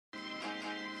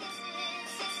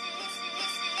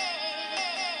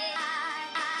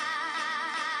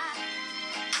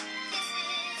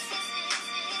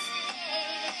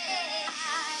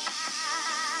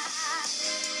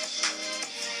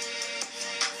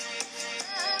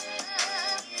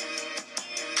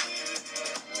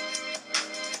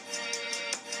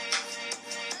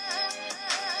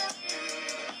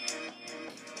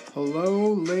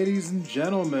Hello, ladies and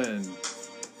gentlemen.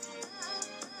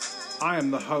 I am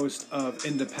the host of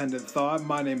Independent Thought.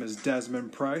 My name is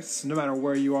Desmond Price. No matter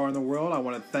where you are in the world, I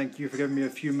want to thank you for giving me a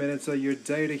few minutes of your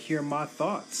day to hear my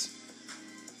thoughts.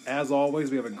 As always,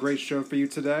 we have a great show for you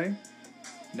today.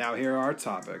 Now here are our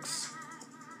topics.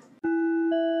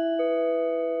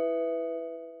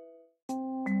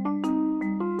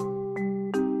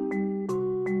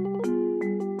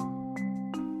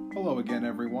 Hello again,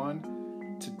 everyone.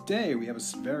 Today we have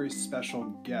a very special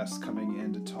guest coming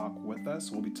in to talk with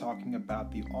us. We'll be talking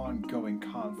about the ongoing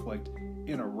conflict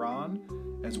in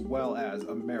Iran, as well as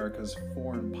America's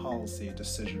foreign policy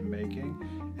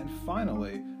decision-making, and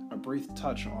finally, a brief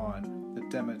touch on the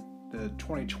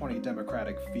 2020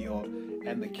 Democratic field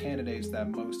and the candidates that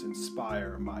most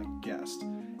inspire my guest.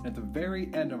 And at the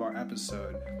very end of our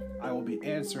episode, I will be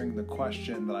answering the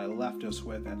question that I left us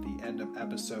with at the end of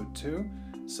episode 2,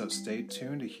 so stay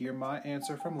tuned to hear my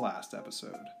answer from last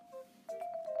episode.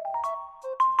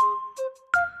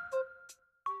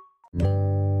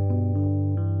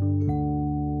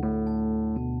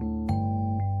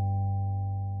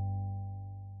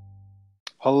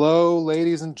 Hello,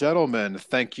 ladies and gentlemen.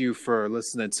 Thank you for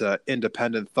listening to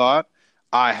Independent Thought.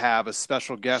 I have a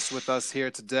special guest with us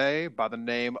here today by the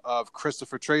name of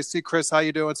Christopher Tracy. Chris, how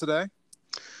you doing today?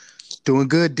 Doing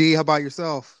good, D. How about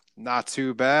yourself? Not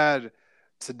too bad.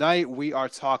 Tonight, we are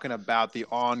talking about the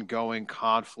ongoing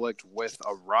conflict with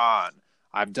Iran.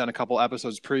 I've done a couple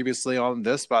episodes previously on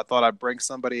this, but I thought I'd bring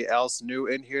somebody else new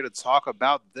in here to talk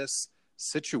about this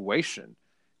situation.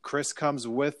 Chris comes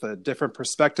with a different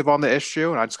perspective on the issue,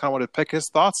 and I just kind of want to pick his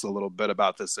thoughts a little bit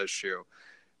about this issue.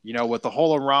 You know, with the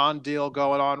whole Iran deal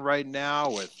going on right now,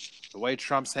 with the way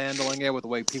Trump's handling it, with the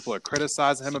way people are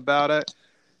criticizing him about it,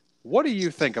 what do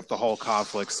you think of the whole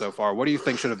conflict so far? What do you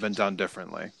think should have been done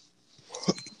differently?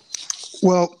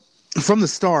 Well, from the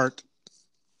start,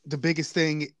 the biggest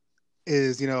thing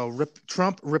is,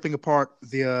 Trump ripping apart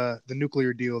the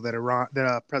nuclear deal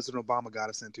that President Obama got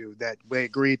us into, that we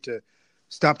agreed to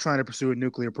stop trying to pursue a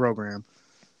nuclear program.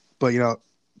 But,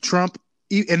 Trump,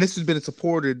 and this has been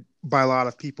supported by a lot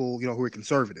of people, who are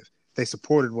conservative. They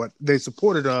supported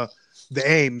the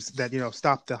aims that,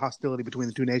 stopped the hostility between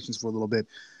the two nations for a little bit.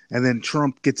 And then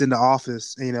Trump gets into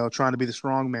office, trying to be the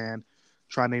strong man,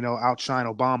 trying to, outshine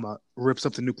Obama, rips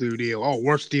up the nuclear deal. Oh,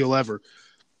 worst deal ever.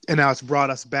 And now it's brought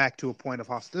us back to a point of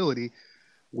hostility,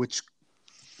 which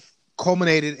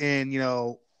culminated in,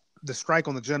 the strike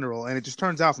on the general. And it just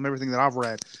turns out from everything that I've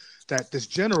read that this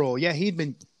general, he'd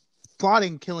been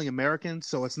plotting killing Americans.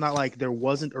 So it's not like there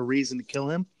wasn't a reason to kill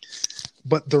him.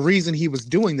 But the reason he was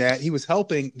doing that, he was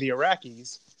helping the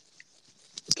Iraqis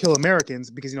kill Americans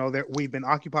because, we've been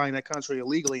occupying that country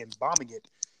illegally and bombing it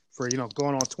for,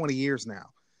 going on 20 years now.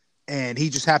 And he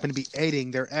just happened to be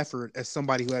aiding their effort as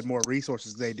somebody who had more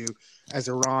resources than they do, as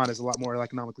Iran is a lot more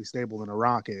economically stable than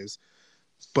Iraq is.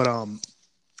 But,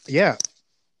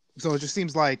 so it just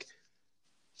seems like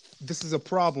this is a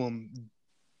problem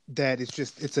that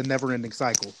it's a never-ending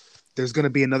cycle. There's going to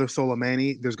be another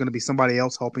Soleimani. There's going to be somebody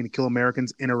else helping to kill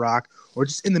Americans in Iraq or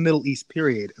just in the Middle East,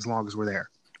 period, as long as we're there.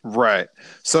 Right.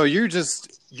 So you're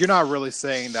not really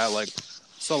saying that, like,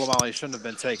 Soleimani shouldn't have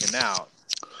been taken out,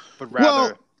 but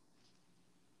rather...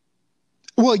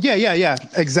 Well, yeah,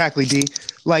 exactly, D.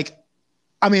 Like,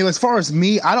 I mean, as far as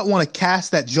me, I don't want to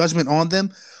cast that judgment on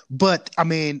them, but, I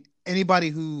mean, anybody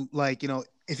who, like,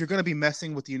 if you're going to be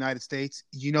messing with the United States,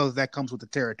 that comes with the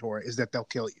territory, is that they'll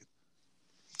kill you.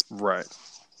 Right.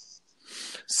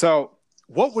 So,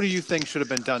 what do you think should have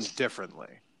been done differently?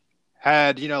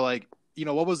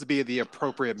 What was the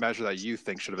appropriate measure that you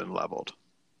think should have been leveled?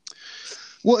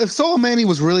 Well, if Soleimani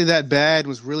was really that bad,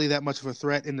 was really that much of a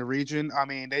threat in the region, I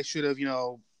mean, they should have,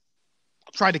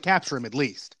 tried to capture him at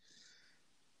least.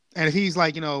 And if he's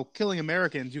like, killing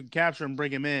Americans, you can capture him,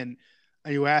 bring him in,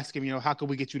 and you ask him, how can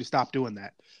we get you to stop doing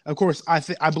that? Of course, I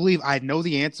believe I know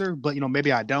the answer, but,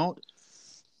 maybe I don't.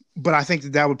 But I think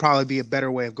that would probably be a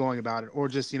better way of going about it, or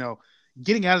just,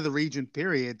 getting out of the region,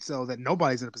 period, so that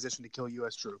nobody's in a position to kill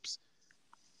U.S. troops.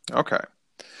 Okay.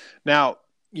 Now,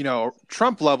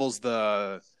 Trump levels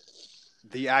the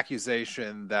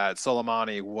accusation that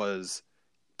Soleimani was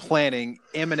planning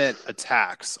imminent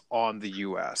attacks on the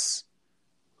U.S.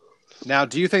 Now,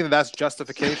 do you think that that's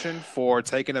justification for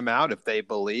taking him out if they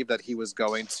believe that he was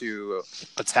going to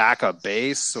attack a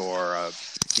base or a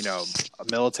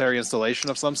military installation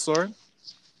of some sort?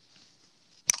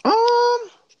 Well,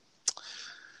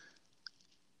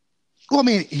 I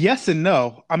mean, yes and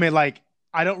no. I mean, like,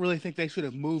 I don't really think they should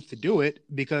have moved to do it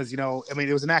because, it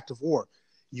was an act of war.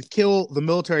 You kill the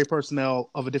military personnel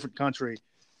of a different country,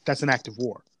 that's an act of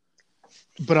war.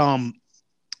 But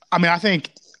I mean, I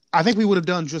think we would have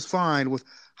done just fine with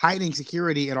heightening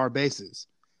security at our bases.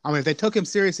 I mean, if they took him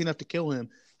seriously enough to kill him,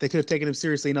 they could have taken him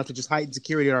seriously enough to just heighten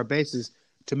security at our bases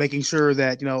to making sure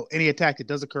that any attack that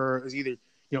does occur is either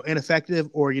ineffective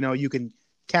or you can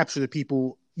capture the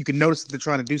people. You can notice that they're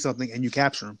trying to do something and you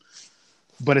capture them.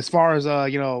 But as far as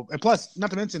and plus, not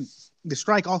to mention, the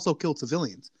strike also killed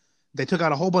civilians. They took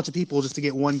out a whole bunch of people just to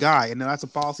get one guy, and that's a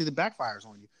policy that backfires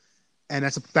on you. And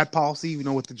that policy,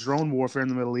 with the drone warfare in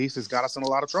the Middle East, has got us in a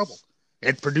lot of trouble.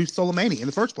 It produced Soleimani in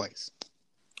the first place.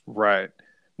 Right.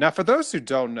 Now, for those who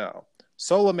don't know,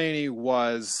 Soleimani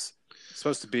was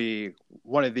supposed to be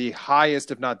one of the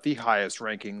highest, if not the highest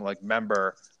ranking,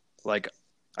 member,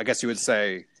 I guess you would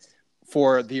say,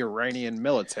 for the Iranian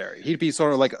military. He'd be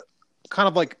sort of kind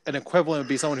of like an equivalent would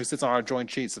be someone who sits on our joint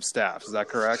chiefs of staff. Is that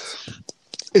correct?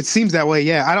 It seems that way,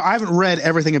 yeah. I haven't read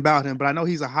everything about him, but I know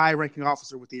he's a high-ranking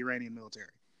officer with the Iranian military.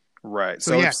 Right.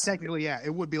 So yeah, technically, yeah,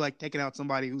 it would be like taking out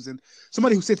somebody who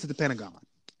sits at the Pentagon.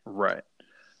 Right.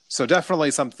 So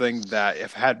definitely something that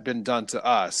if had been done to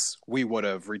us, we would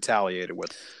have retaliated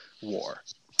with war.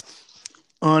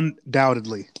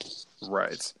 Undoubtedly.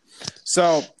 Right.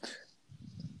 So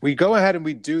we go ahead and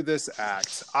we do this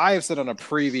act. I have said on a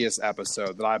previous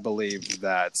episode that I believe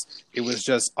that it was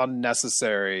just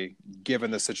unnecessary given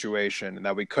the situation and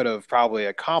that we could have probably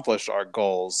accomplished our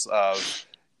goals of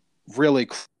really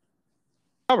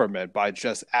government by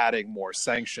just adding more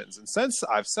sanctions. And since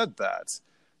I've said that,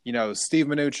 Steve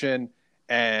Mnuchin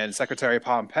and Secretary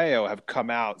Pompeo have come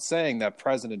out saying that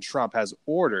President Trump has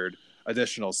ordered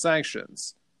additional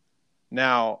sanctions.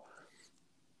 Now,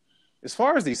 as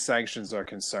far as these sanctions are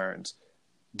concerned,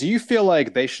 do you feel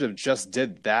like they should have just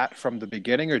did that from the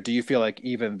beginning, or do you feel like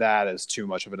even that is too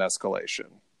much of an escalation?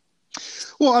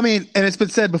 Well, I mean, and it's been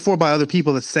said before by other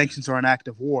people that sanctions are an act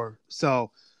of war. So,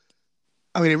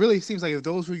 I mean, it really seems like if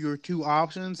those were your two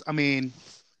options, I mean,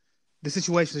 the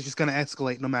situation is just going to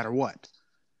escalate no matter what.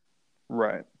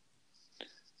 Right.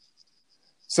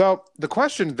 So the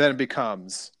question then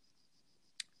becomes,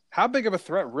 how big of a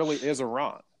threat really is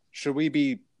Iran? Should we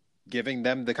be giving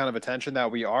them the kind of attention that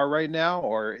we are right now,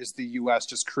 or is the U.S.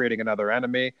 just creating another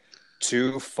enemy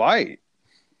to fight?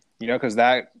 Because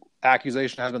that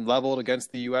accusation has been leveled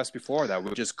against the U.S. before, that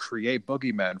we just create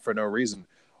boogeymen for no reason.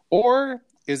 Or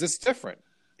is this different?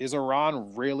 Is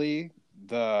Iran really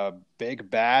the big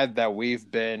bad that we've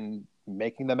been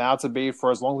making them out to be for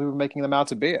as long as we've been making them out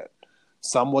to be it?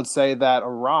 Some would say that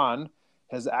Iran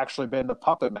has actually been the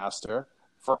puppet master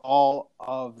for all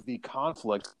of the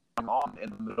conflict going on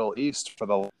in the Middle East for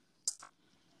the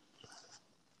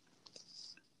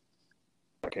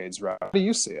decades. Right? How do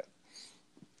you see it?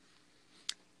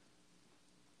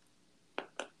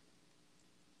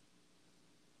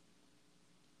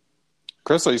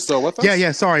 Chris, are you still with us?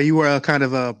 Yeah. Sorry, you were kind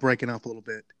of breaking up a little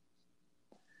bit.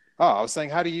 Oh, I was saying,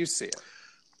 how do you see it?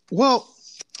 Well,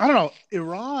 I don't know.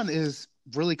 Iran is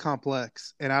really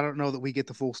complex, and I don't know that we get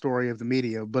the full story of the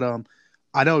media. But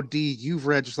I know, D, you've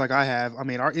read just like I have. I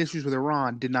mean, our issues with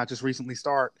Iran did not just recently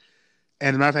start. And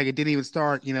as a matter of fact, it didn't even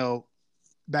start,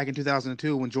 back in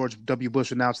 2002 when George W.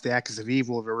 Bush announced the axis of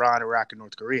evil of Iran, Iraq, and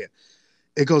North Korea.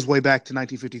 It goes way back to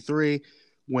 1953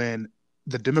 when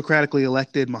the democratically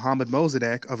elected Mohammad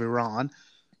Mossadegh of Iran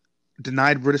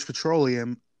denied British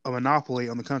Petroleum a monopoly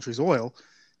on the country's oil,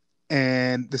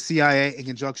 and the CIA, in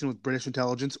conjunction with British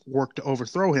intelligence, worked to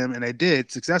overthrow him, and they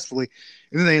did successfully.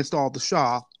 And then they installed the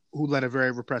Shah, who led a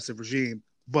very repressive regime,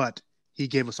 but he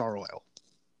gave us our oil.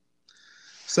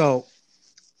 So,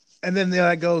 and then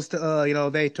that goes to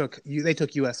they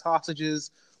took U.S.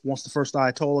 hostages once the first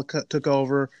Ayatollah took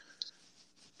over,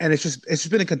 and it's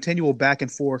just been a continual back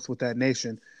and forth with that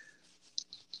nation.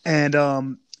 And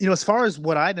as far as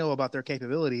what I know about their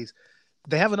capabilities,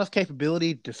 they have enough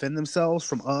capability to defend themselves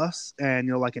from us and,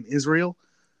 like in Israel.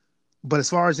 But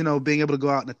as far as, being able to go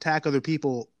out and attack other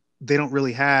people, they don't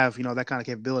really have, that kind of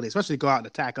capability, especially go out and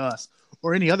attack us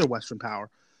or any other Western power.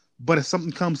 But if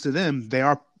something comes to them, they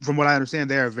are, from what I understand,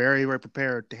 they are very, very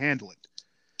prepared to handle it.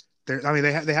 They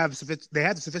have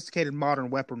the sophisticated modern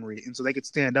weaponry, and so they could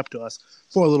stand up to us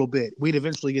for a little bit. We'd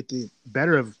eventually get the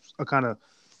better of a kind of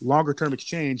longer term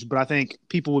exchange, but I think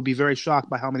people would be very shocked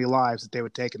by how many lives that they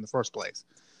would take in the first place.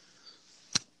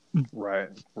 Right.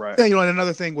 And, and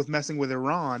another thing with messing with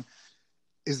Iran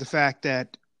is the fact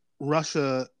that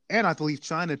Russia and I believe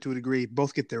China, to a degree,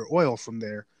 both get their oil from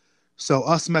there. So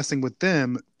us messing with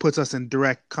them puts us in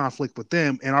direct conflict with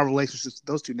them, and our relationships with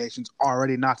those two nations are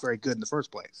already not very good in the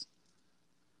first place.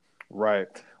 Right.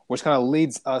 Which kind of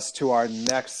leads us to our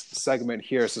next segment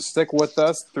here. So stick with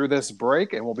us through this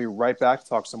break, and we'll be right back to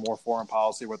talk some more foreign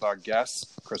policy with our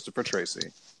guest, Christopher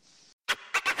Tracy.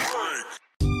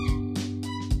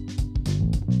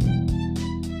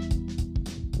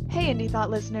 Hey, Indie Thought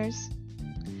listeners.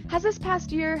 Has this past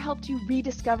year helped you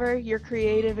rediscover your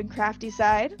creative and crafty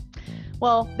side?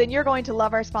 Well, then you're going to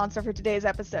love our sponsor for today's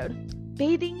episode.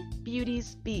 Bathing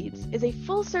Beauties Beads is a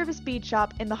full-service bead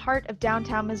shop in the heart of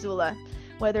downtown Missoula.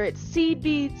 Whether it's seed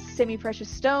beads, semi-precious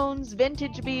stones,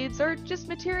 vintage beads, or just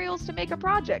materials to make a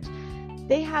project,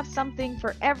 they have something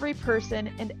for every person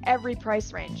and every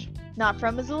price range. Not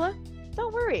from Missoula?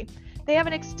 Don't worry. They have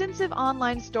an extensive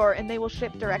online store and they will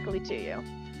ship directly to you.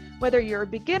 Whether you're a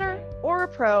beginner or a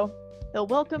pro, they'll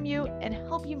welcome you and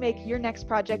help you make your next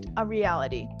project a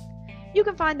reality. You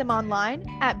can find them online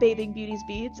at Bathing Beauties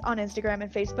Beads on Instagram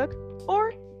and Facebook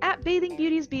or at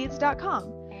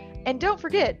bathingbeautiesbeads.com. And don't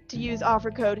forget to use offer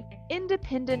code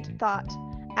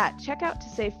INDEPENDENTTHOUGHT at checkout to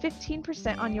save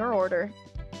 15% on your order.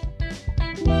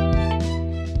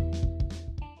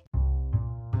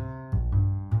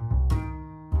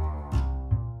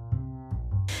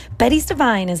 Betty's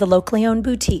Divine is a locally owned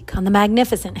boutique on the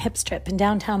magnificent Hip Strip in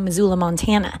downtown Missoula,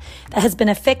 Montana, that has been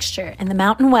a fixture in the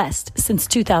Mountain West since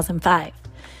 2005.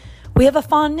 We have a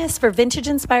fondness for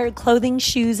vintage-inspired clothing,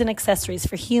 shoes, and accessories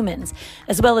for humans,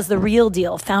 as well as the real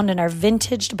deal found in our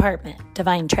vintage department,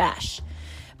 Divine Trash.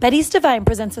 Betty's Divine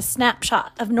presents a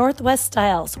snapshot of Northwest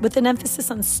styles with an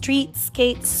emphasis on street,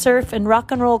 skate, surf, and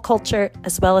rock and roll culture,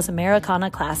 as well as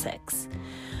Americana classics.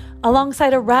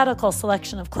 Alongside a radical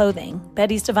selection of clothing,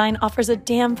 Betty's Divine offers a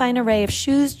damn fine array of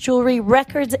shoes, jewelry,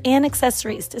 records, and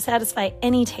accessories to satisfy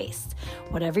any taste,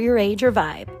 whatever your age or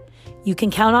vibe. You can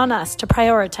count on us to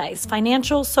prioritize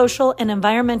financial, social, and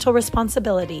environmental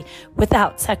responsibility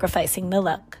without sacrificing the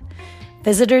look.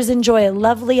 Visitors enjoy a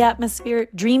lovely atmosphere,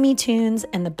 dreamy tunes,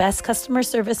 and the best customer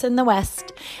service in the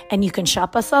West, and you can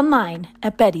shop us online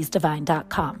at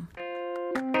bettysdivine.com.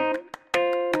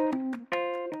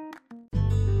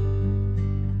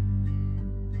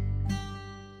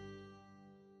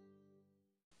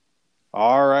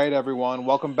 All right, everyone.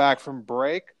 Welcome back from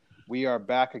break. We are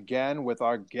back again with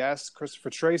our guest, Christopher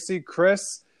Tracy.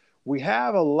 Chris, we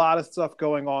have a lot of stuff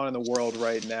going on in the world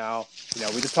right now. You know,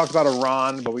 we just talked about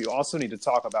Iran, but we also need to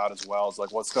talk about as well as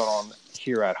like what's going on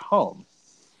here at home.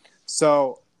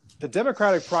 So the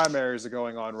Democratic primaries are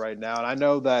going on right now, and I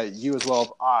know that you as well as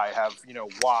I have,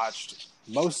 watched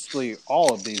mostly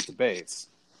all of these debates,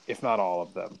 if not all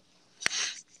of them.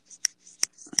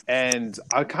 And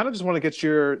I kind of just want to get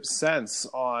your sense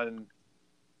on,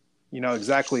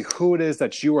 exactly who it is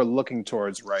that you are looking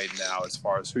towards right now as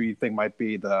far as who you think might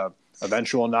be the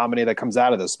eventual nominee that comes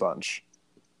out of this bunch.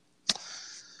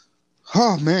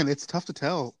 Oh, man, it's tough to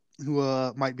tell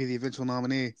who might be the eventual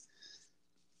nominee.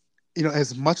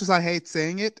 As much as I hate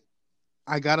saying it,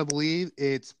 I got to believe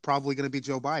it's probably going to be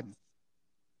Joe Biden.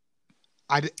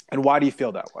 And why do you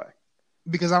feel that way?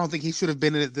 Because I don't think he should have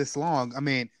been in it this long. I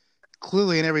mean,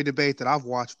 clearly in every debate that I've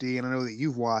watched, D, and I know that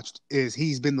you've watched, is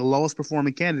he's been the lowest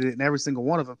performing candidate in every single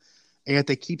one of them, and yet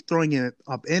they keep throwing it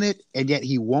up in it, and yet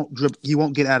he won't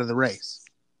get out of the race.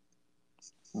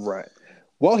 Right.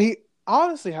 Well, he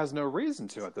honestly has no reason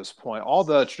to at this point. All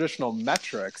the traditional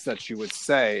metrics that you would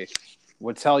say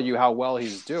would tell you how well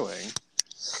he's doing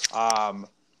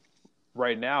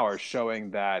right now are showing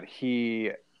that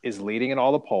he is leading in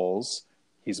all the polls.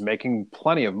 He's making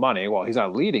plenty of money. Well, he's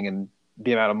not leading in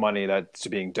the amount of money that's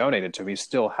being donated to him. He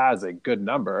still has a good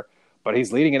number, but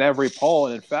he's leading in every poll.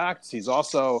 And in fact, he's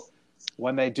also,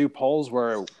 when they do polls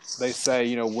where they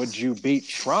say, would you beat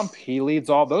Trump? He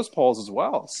leads all those polls as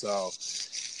well. So,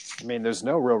 I mean, there's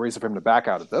no real reason for him to back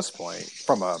out at this point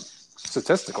from a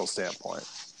statistical standpoint.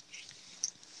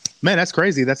 Man, that's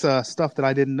crazy. That's stuff that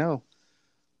I didn't know.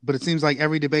 But it seems like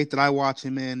every debate that I watch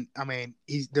him in, I mean,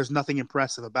 there's nothing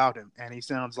impressive about him. And he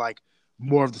sounds like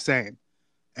more of the same.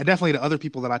 And definitely to other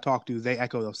people that I talk to, they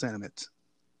echo those sentiments.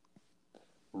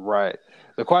 Right.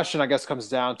 The question, I guess, comes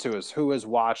down to is who is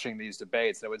watching these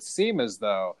debates. It would seem as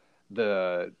though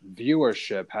the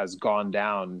viewership has gone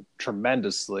down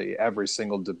tremendously every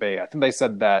single debate. I think they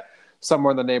said that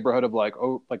somewhere in the neighborhood of like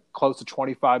close to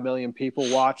 25 million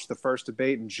people watched the first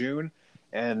debate in June.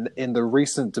 And in the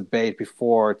recent debate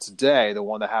before today, the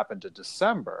one that happened in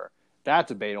December, that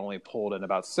debate only pulled in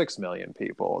about 6 million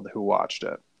people who watched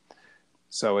it.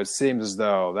 So it seems as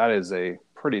though that is a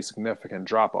pretty significant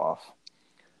drop-off.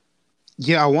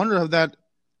 Yeah, I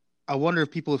wonder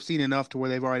if people have seen enough to where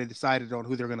they've already decided on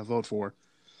who they're going to vote for.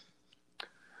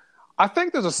 I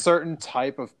think there's a certain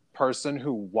type of person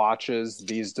who watches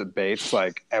these debates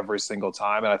like every single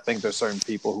time, and I think there's certain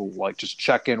people who like just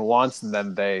check in once and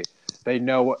then they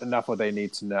know enough what they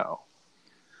need to know.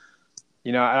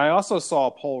 And I also saw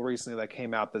a poll recently that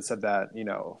came out that said that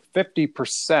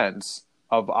 50%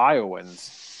 of Iowans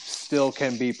still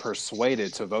can be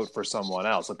persuaded to vote for someone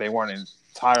else. Like they weren't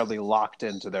entirely locked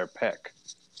into their pick.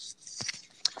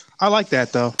 I like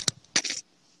that though.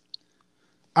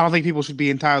 I don't think people should be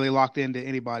entirely locked into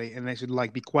anybody, and they should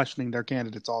like be questioning their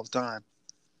candidates all the time.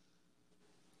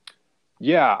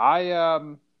 Yeah,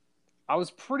 I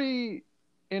was pretty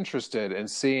interested in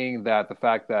seeing that the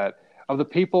fact that of the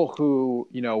people who,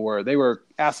 they were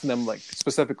asking them like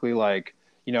specifically like,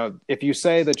 if you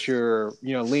say that you're,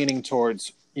 leaning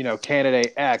towards,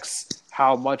 candidate X,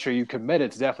 how much are you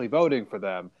committed to definitely voting for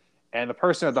them? And the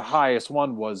person at the highest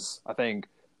one was, I think,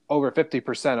 over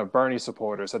 50% of Bernie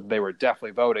supporters said they were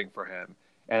definitely voting for him.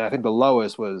 And I think the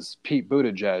lowest was Pete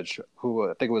Buttigieg, who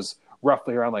I think was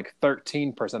roughly around like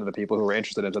 13% of the people who were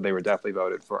interested in said they were definitely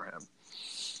voted for him.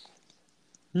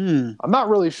 I'm not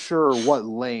really sure what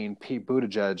lane Pete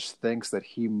Buttigieg thinks that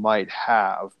he might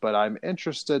have, but I'm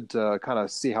interested to kind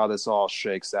of see how this all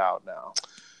shakes out now.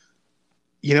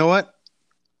 You know what?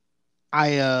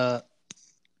 I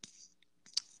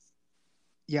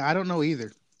don't know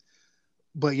either.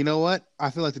 But you know what? I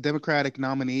feel like the Democratic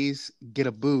nominees get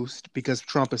a boost because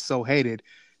Trump is so hated.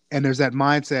 And there's that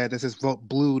mindset that says vote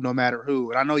blue no matter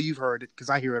who. And I know you've heard it because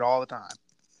I hear it all the time.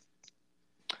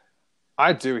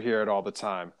 I do hear it all the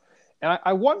time. And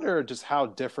I wonder just how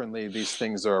differently these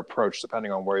things are approached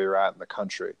depending on where you're at in the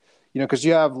country. Because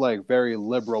you have like very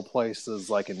liberal places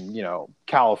like in,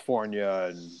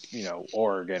 California and,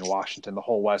 Oregon, Washington, the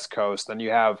whole West Coast. Then you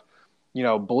have,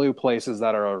 blue places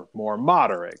that are more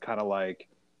moderate, kind of like,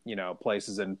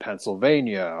 places in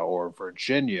Pennsylvania or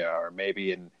Virginia or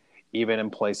maybe even in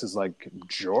places like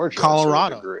Georgia,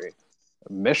 Colorado, to a degree,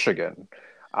 Michigan.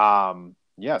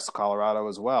 Yes, Colorado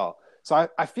as well. So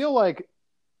I feel like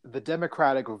the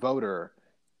Democratic voter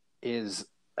is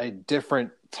a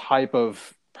different type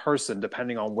of person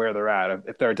depending on where they're at.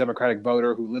 If they're a Democratic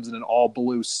voter who lives in an all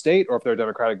blue state or if they're a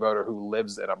Democratic voter who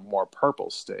lives in a more purple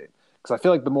state. Because I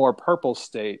feel like the more purple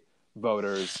state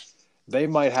voters, they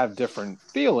might have different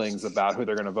feelings about who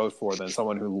they're going to vote for than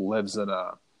someone who lives in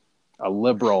a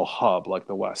liberal hub like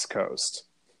the West Coast.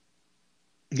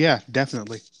 Yeah,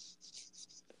 definitely.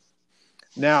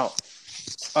 Now,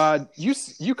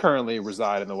 you currently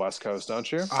reside in the West Coast,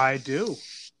 don't you? I do.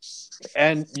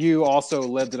 And you also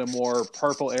lived in a more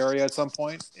purple area at some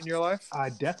point in your life? I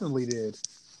definitely did.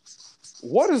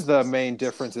 What is the main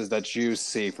differences that you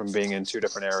see from being in two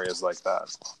different areas like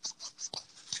that?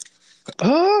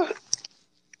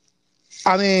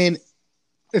 I mean,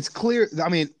 it's clear. I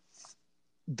mean,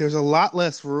 there's a lot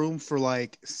less room for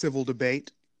like civil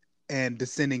debate and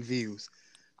dissenting views.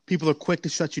 People are quick to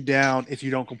shut you down if you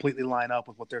don't completely line up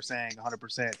with what they're saying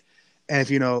 100%. And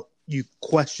if you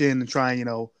question and try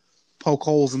and poke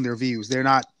holes in their views, they're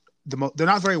not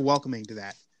very welcoming to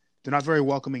that. They're not very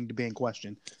welcoming to being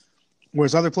questioned.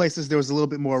 Whereas other places there was a little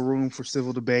bit more room for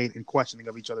civil debate and questioning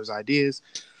of each other's ideas.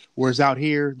 Whereas out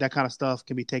here, that kind of stuff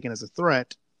can be taken as a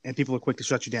threat, and people are quick to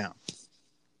shut you down.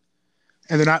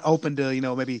 And they're not open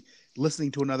to maybe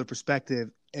listening to another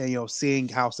perspective and seeing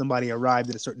how somebody arrived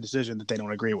at a certain decision that they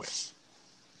don't agree with.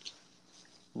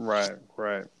 Right.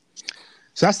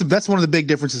 So that's one of the big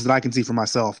differences that I can see for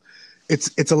myself.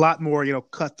 It's a lot more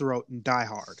cutthroat and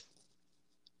diehard.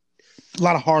 A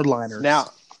lot of hardliners. Now,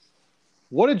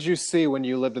 what did you see when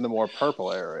you lived in the more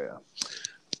purple area?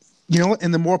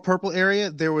 In the more purple area,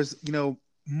 there was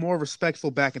more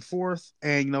respectful back and forth,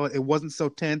 and it wasn't so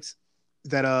tense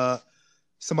that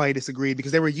somebody disagreed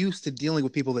because they were used to dealing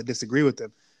with people that disagree with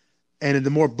them. And in the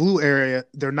more blue area,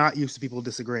 they're not used to people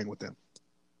disagreeing with them.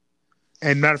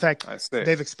 And matter of fact,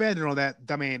 they've expanded on that.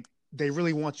 I mean, they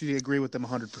really want you to agree with them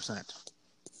 100%.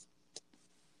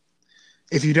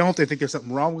 If you don't, they think there's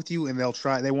something wrong with you, and they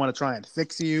want to try and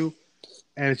fix you.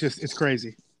 And it's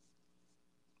crazy.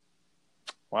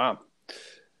 Wow.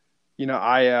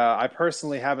 I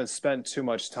personally haven't spent too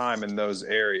much time in those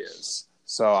areas.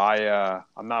 So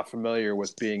I'm not familiar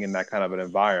with being in that kind of an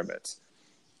environment.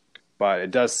 But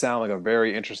it does sound like a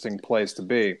very interesting place to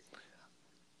be.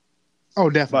 Oh,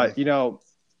 definitely. But,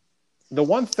 the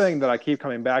one thing that I keep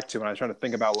coming back to when I'm trying to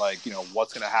think about, like,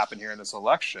 what's going to happen here in this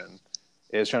election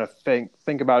is trying to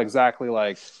think about exactly,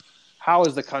 like, how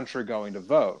is the country going to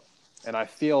vote? And I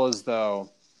feel as though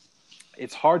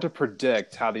it's hard to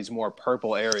predict how these more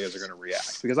purple areas are going to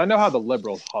react. Because I know how the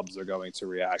liberal hubs are going to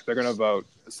react. They're going to vote,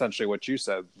 essentially what you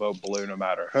said, vote blue no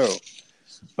matter who.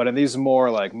 But in these more,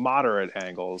 like, moderate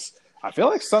angles, I feel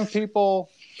like some people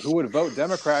who would vote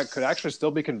Democrat could actually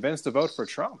still be convinced to vote for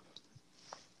Trump.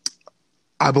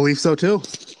 I believe so too.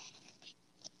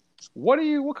 What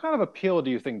kind of appeal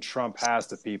do you think Trump has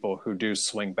to people who do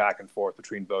swing back and forth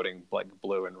between voting like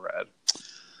blue and red?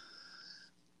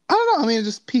 I don't know. I mean,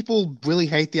 just people really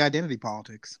hate the identity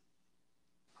politics.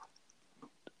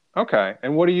 Okay.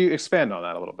 And what do you expand on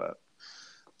that a little bit?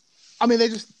 I mean,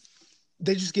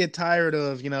 they just get tired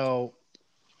of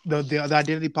the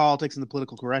identity politics and the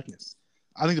political correctness.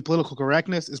 I think the political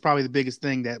correctness is probably the biggest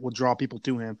thing that will draw people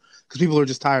to him because people are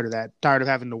just tired of that, tired of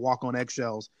having to walk on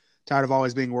eggshells, tired of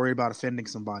always being worried about offending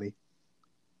somebody.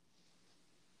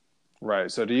 Right.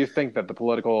 So do you think that the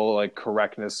political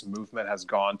correctness movement has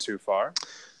gone too far?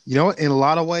 You know what? In a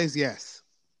lot of ways, yes.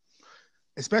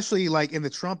 Especially like in the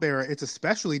Trump era, it's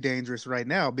especially dangerous right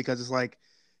now because it's like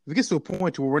if it gets to a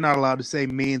point to where we're not allowed to say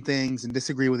mean things and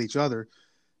disagree with each other,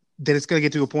 then it's going to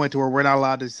get to a point to where we're not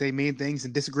allowed to say mean things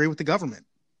and disagree with the government.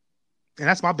 And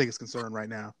that's my biggest concern right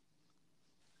now.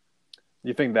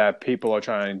 You think that people are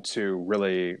trying to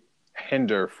really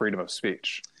hinder freedom of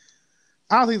speech?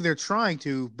 I don't think they're trying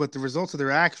to, but the results of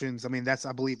their actions, I mean, that's,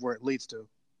 I believe, where it leads to.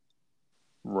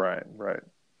 Right, right.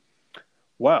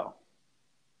 Well,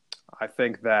 I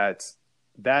think that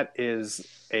that is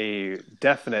a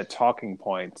definite talking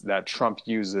point that Trump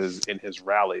uses in his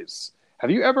rallies. Have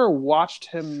you ever watched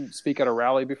him speak at a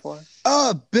rally before?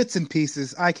 Bits and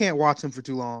pieces. I can't watch them for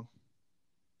too long.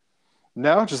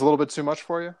 No, just a little bit too much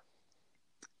for you?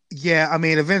 Yeah, I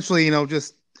mean, eventually,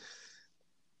 just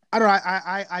I don't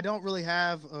know. I don't really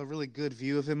have a really good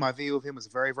view of him. My view of him is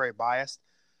very, very biased.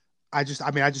 I just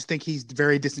think he's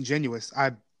very disingenuous.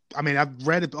 I mean, I've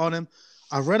read up on him.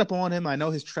 I've read up on him. I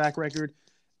know his track record,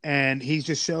 and he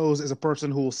just shows as a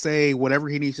person who will say whatever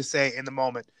he needs to say in the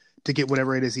moment to get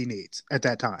whatever it is he needs at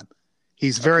that time.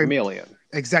 He's A very chameleon.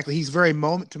 exactly. He's very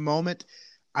moment to moment.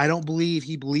 I don't believe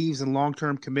he believes in long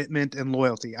term commitment and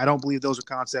loyalty. I don't believe those are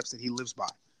concepts that he lives by.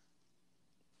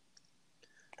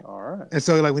 All right. And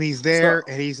so, like when he's there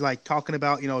So, and he's like talking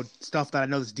about stuff that I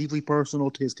know is deeply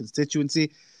personal to his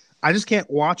constituency, I just can't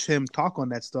watch him talk on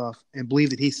that stuff and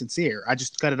believe that he's sincere. I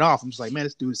just cut it off. I'm just like, man,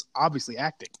 this dude is obviously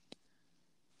acting.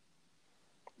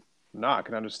 no, I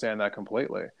can understand that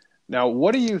completely. Now,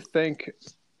 what do you think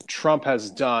Trump has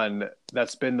done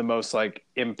that's been the most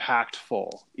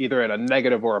impactful, either in a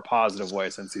negative or a positive way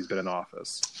since he's been in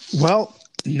office? Well,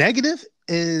 negative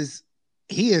is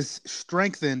he has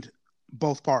strengthened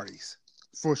both parties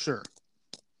for sure.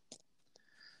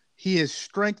 He has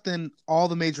strengthened all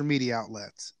the major media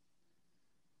outlets,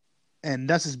 and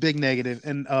that's his big negative.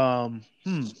 And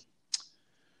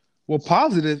well,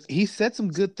 positive, he said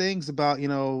some good things about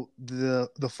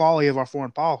the folly of our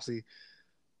foreign policy.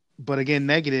 But again,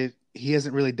 negative, he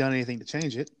hasn't really done anything to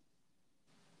change it.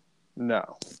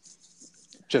 No.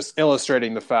 Just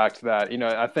illustrating the fact that,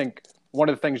 I think one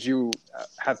of the things you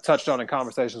have touched on in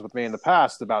conversations with me in the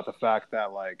past about the fact that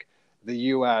the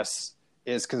U.S.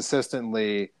 is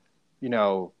consistently,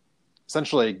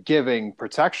 essentially giving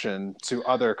protection to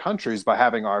other countries by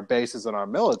having our bases and our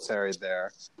military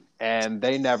there, and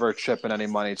they never chip in any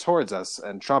money towards us.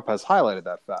 And Trump has highlighted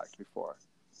that fact before,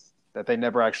 that they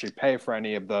never actually pay for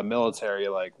any of the military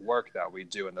work that we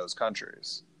do in those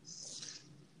countries.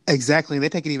 Exactly. And they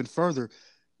take it even further.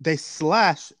 They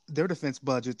slash their defense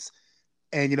budgets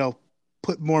and,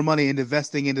 put more money into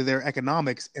investing into their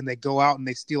economics, and they go out and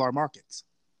they steal our markets.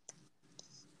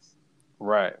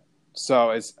 Right. So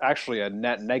it's actually a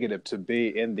net negative to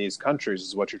be in these countries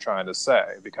is what you're trying to say,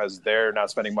 because they're not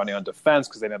spending money on defense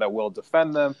because they know that we'll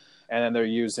defend them. And then they're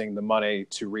using the money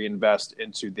to reinvest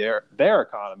into their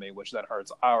economy, which then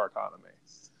hurts our economy.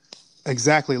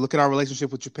 Exactly. Look at our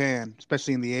relationship with Japan,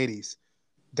 especially in the 80s.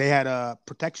 They had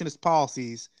protectionist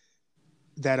policies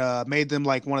that made them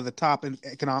one of the top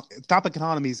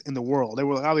economies in the world. They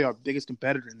were probably our biggest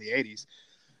competitor in the 80s.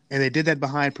 And they did that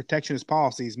behind protectionist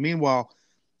policies. Meanwhile,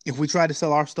 if we tried to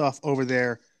sell our stuff over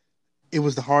there, it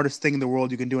was the hardest thing in the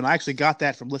world you can do. And I actually got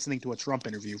that from listening to a Trump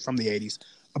interview from the 80s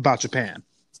about Japan.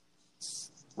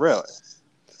 Really?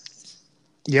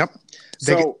 Yep.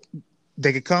 So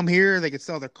They could come here, they could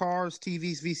sell their cars,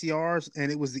 TVs, VCRs,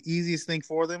 and it was the easiest thing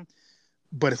for them.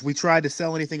 But if we tried to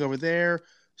sell anything over there,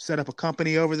 set up a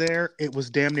company over there, it was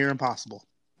damn near impossible.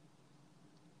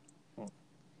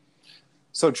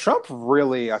 So Trump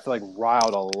really, I feel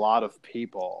riled a lot of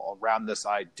people around this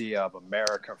idea of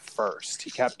America first.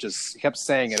 He kept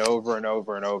saying it over and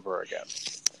over and over again.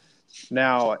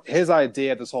 Now, his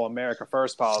idea of this whole America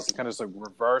first policy kind of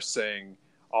reversing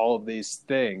all of these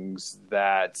things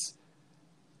that,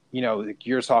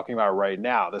 you're talking about right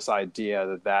now, this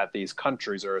idea that these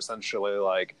countries are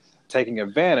essentially taking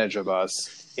advantage of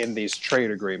us in these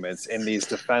trade agreements, in these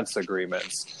defense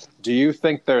agreements. Do you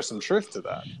think there's some truth to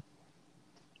that?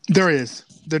 There is.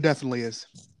 There definitely is.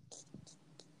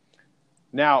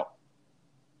 Now,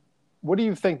 what do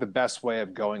you think the best way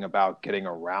of going about getting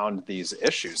around these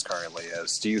issues currently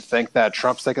is? Do you think that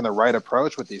Trump's taking the right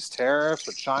approach with these tariffs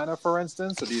with China, for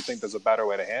instance, or do you think there's a better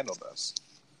way to handle this?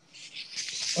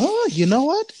 Oh, you know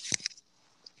what?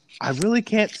 I really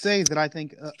can't say that I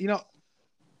think,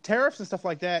 tariffs and stuff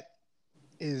like that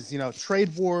is,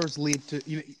 trade wars lead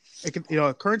to,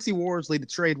 currency wars lead to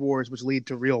trade wars, which lead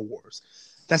to real wars.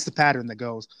 That's the pattern that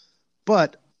goes.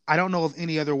 But I don't know of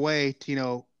any other way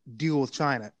to, deal with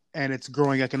China and its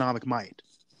growing economic might.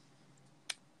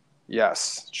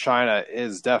 Yes, China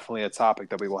is definitely a topic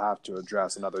that we will have to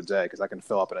address another day because I can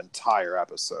fill up an entire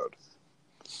episode.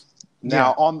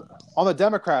 Now, on the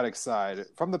Democratic side,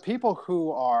 from the people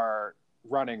who are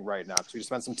running right now, because we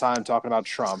spent some time talking about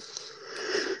Trump,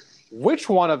 which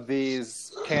one of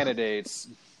these candidates,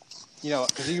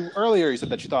 because earlier you said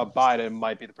that you thought Biden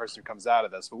might be the person who comes out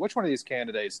of this, but which one of these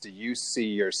candidates do you see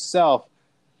yourself,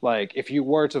 like, if you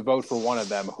were to vote for one of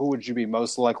them, who would you be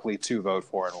most likely to vote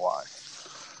for and why?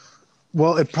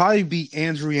 Well, it'd probably be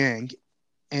Andrew Yang,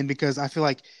 and because I feel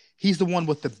like he's the one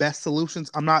with the best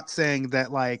solutions. I'm not saying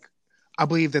that, like, I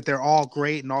believe that they're all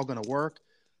great and all going to work.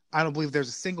 I don't believe there's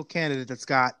a single candidate that's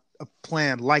got a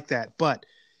plan like that, but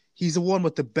he's the one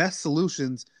with the best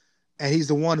solutions, and he's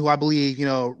the one who I believe,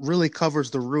 really covers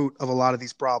the root of a lot of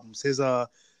these problems. His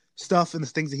stuff and the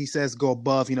things that he says go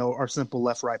above, our simple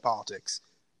left-right politics.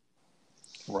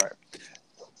 Right.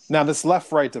 Now, this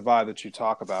left-right divide that you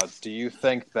talk about, do you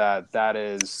think that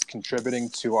is contributing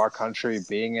to our country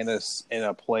being in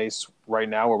a place right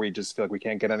now where we just feel like we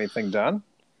can't get anything done?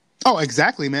 Oh,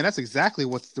 exactly, man. That's exactly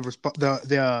what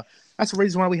that's the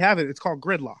reason why we have it. It's called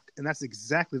gridlock, and that's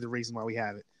exactly the reason why we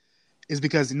have it. Is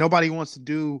because nobody wants to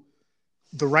do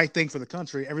the right thing for the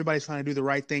country. Everybody's trying to do the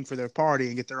right thing for their party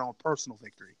and get their own personal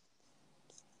victory.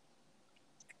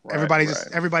 Right,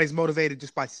 everybody's motivated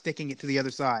just by sticking it to the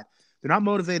other side. They're not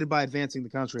motivated by advancing the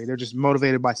country. They're just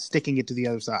motivated by sticking it to the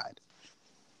other side.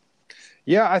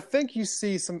 Yeah, I think you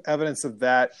see some evidence of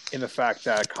that in the fact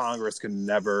that Congress can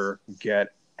never get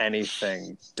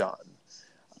anything done.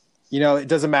 It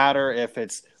doesn't matter if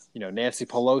it's, Nancy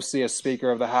Pelosi as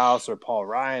Speaker of the House or Paul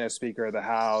Ryan as Speaker of the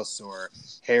House or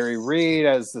Harry Reid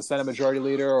as the Senate Majority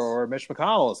Leader or Mitch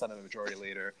McConnell as Senate Majority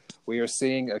Leader. We are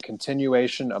seeing a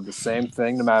continuation of the same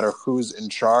thing no matter who's in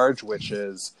charge, which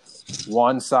is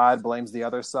one side blames the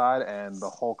other side and the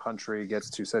whole country gets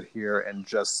to sit here and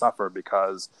just suffer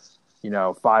because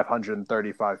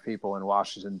 535 people in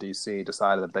Washington, D.C.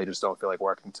 decided that they just don't feel like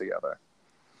working together.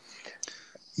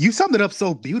 You summed it up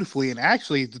so beautifully, and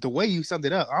actually, the way you summed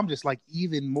it up, I'm just like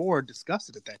even more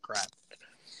disgusted at that crap.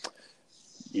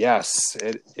 Yes,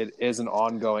 it is an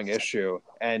ongoing issue,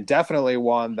 and definitely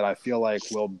one that I feel like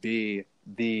will be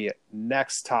the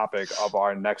next topic of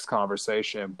our next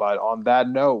conversation. But on that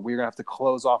note, we're going to have to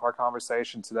close off our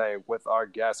conversation today with our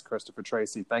guest, Christopher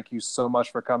Tracy. Thank you so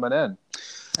much for coming in.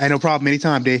 Hey, no problem.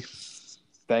 Anytime, D.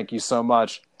 Thank you so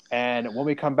much. And when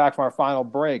we come back from our final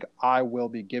break, I will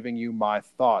be giving you my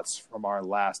thoughts from our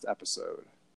last episode.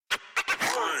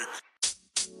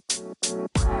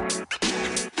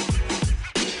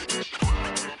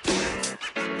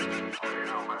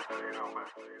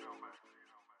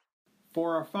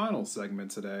 For our final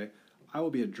segment today, I will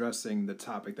be addressing the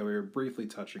topic that we were briefly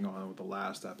touching on with the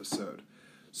last episode.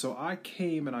 So I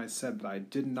came and I said that I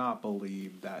did not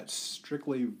believe that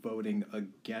strictly voting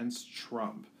against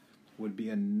Trump would be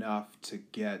enough to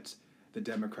get the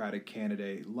Democratic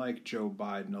candidate like Joe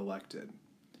Biden elected.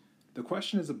 The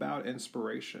question is about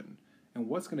inspiration and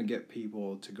what's going to get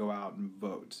people to go out and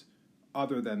vote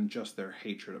other than just their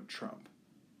hatred of Trump.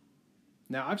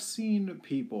 Now, I've seen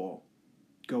people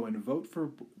go and vote for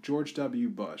George W.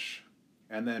 Bush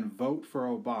and then vote for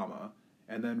Obama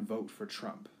and then vote for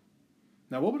Trump.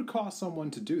 Now, what would it cost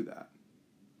someone to do that?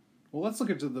 Well, let's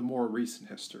look into the more recent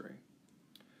history.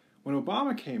 When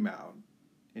Obama came out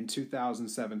in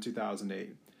 2007,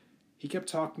 2008, he kept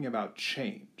talking about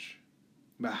change,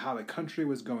 about how the country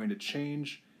was going to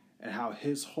change and how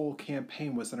his whole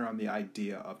campaign was centered on the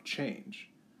idea of change.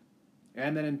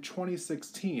 And then in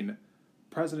 2016,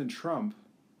 President Trump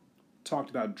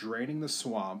talked about draining the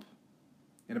swamp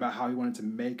and about how he wanted to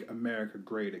make America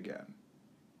great again.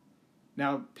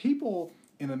 Now, people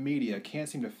in the media can't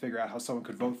seem to figure out how someone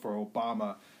could vote for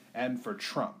Obama and for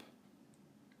Trump.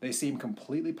 They seem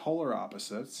completely polar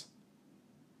opposites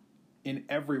in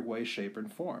every way, shape,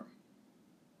 and form.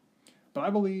 But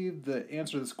I believe the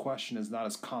answer to this question is not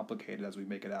as complicated as we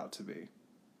make it out to be.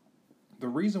 The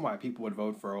reason why people would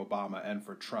vote for Obama and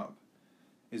for Trump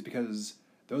is because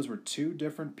those were two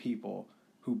different people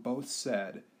who both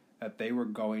said that they were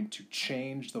going to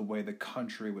change the way the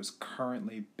country was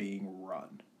currently being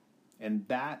run. And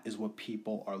that is what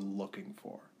people are looking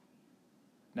for.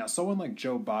 Now, someone like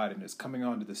Joe Biden is coming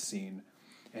onto the scene,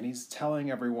 and he's telling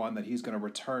everyone that he's going to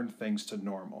return things to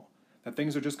normal, that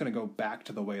things are just going to go back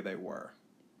to the way they were.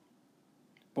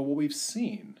 But what we've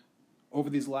seen over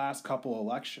these last couple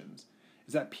elections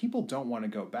is that people don't want to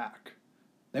go back.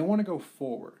 They want to go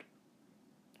forward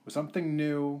with something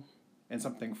new and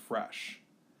something fresh.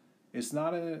 It's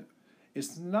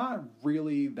not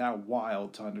really that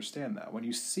wild to understand that when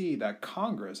you see that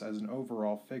Congress as an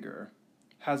overall figure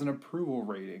has an approval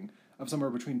rating of somewhere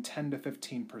between 10 to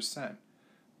 15%.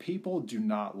 People do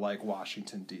not like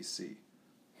Washington, D.C.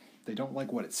 They don't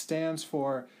like what it stands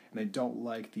for, and they don't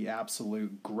like the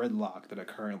absolute gridlock that it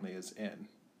currently is in.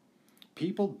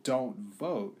 People don't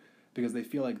vote because they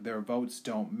feel like their votes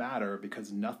don't matter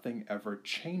because nothing ever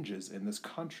changes in this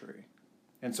country.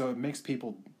 And so it makes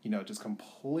people, just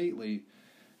completely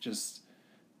just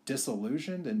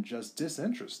disillusioned and just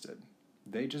disinterested.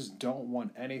 They just don't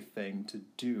want anything to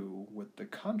do with the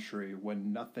country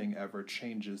when nothing ever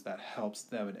changes that helps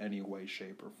them in any way,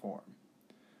 shape, or form.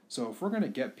 So if we're going to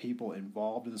get people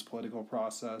involved in this political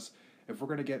process, if we're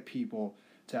going to get people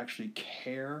to actually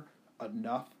care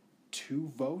enough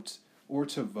to vote or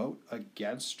to vote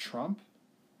against Trump,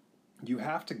 you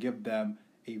have to give them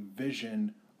a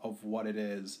vision of what it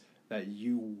is that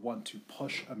you want to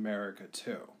push America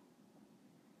to.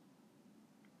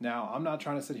 Now, I'm not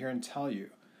trying to sit here and tell you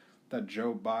that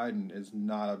Joe Biden is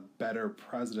not a better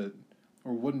president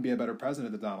or wouldn't be a better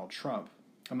president than Donald Trump.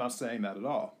 I'm not saying that at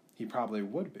all. He probably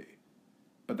would be.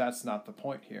 But that's not the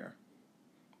point here.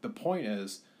 The point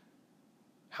is,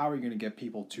 how are you going to get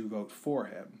people to vote for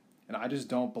him? And I just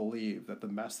don't believe that the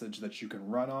message that you can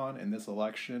run on in this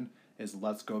election is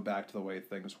let's go back to the way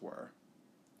things were.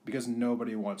 Because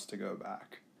nobody wants to go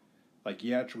back.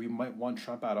 We might want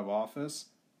Trump out of office,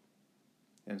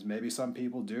 and maybe some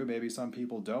people do, maybe some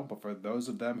people don't, but for those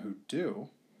of them who do,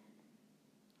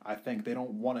 I think they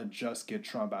don't want to just get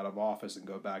Trump out of office and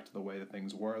go back to the way that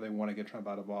things were. They want to get Trump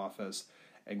out of office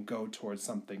and go towards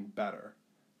something better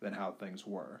than how things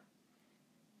were.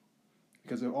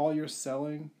 Because if all you're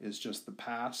selling is just the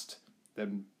past,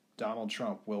 then Donald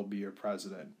Trump will be your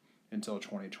president until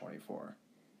 2024.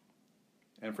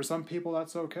 And for some people,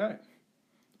 that's okay.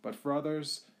 But for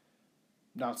others,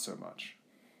 not so much.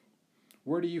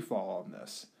 Where do you fall on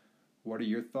this? What are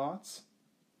your thoughts?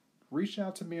 Reach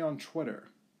out to me on Twitter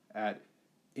at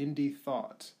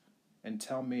IndieThought and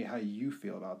tell me how you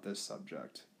feel about this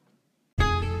subject.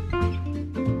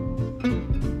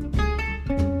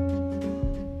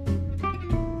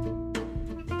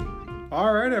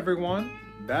 All right, everyone.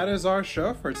 That is our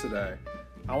show for today.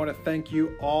 I want to thank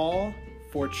you all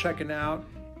for checking out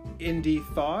Indie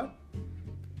Thought.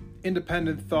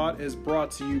 Independent Thought is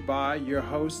brought to you by your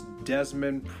host,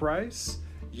 Desmond Price.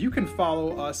 You can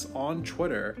follow us on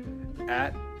Twitter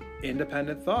at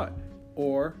Independent Thought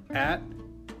or at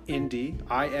Indie,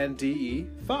 I-N-D-E,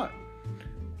 Thought.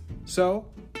 So,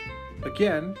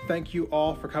 again, thank you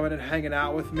all for coming and hanging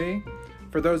out with me.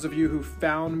 For those of you who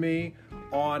found me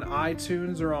on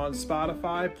iTunes or on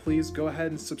Spotify, please go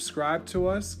ahead and subscribe to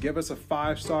us. Give us a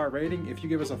 5-star rating. If you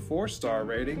give us a 4-star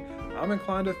rating, I'm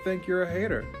inclined to think you're a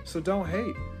hater. So don't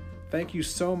hate. Thank you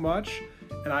so much,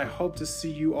 and I hope to see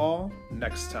you all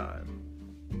next time.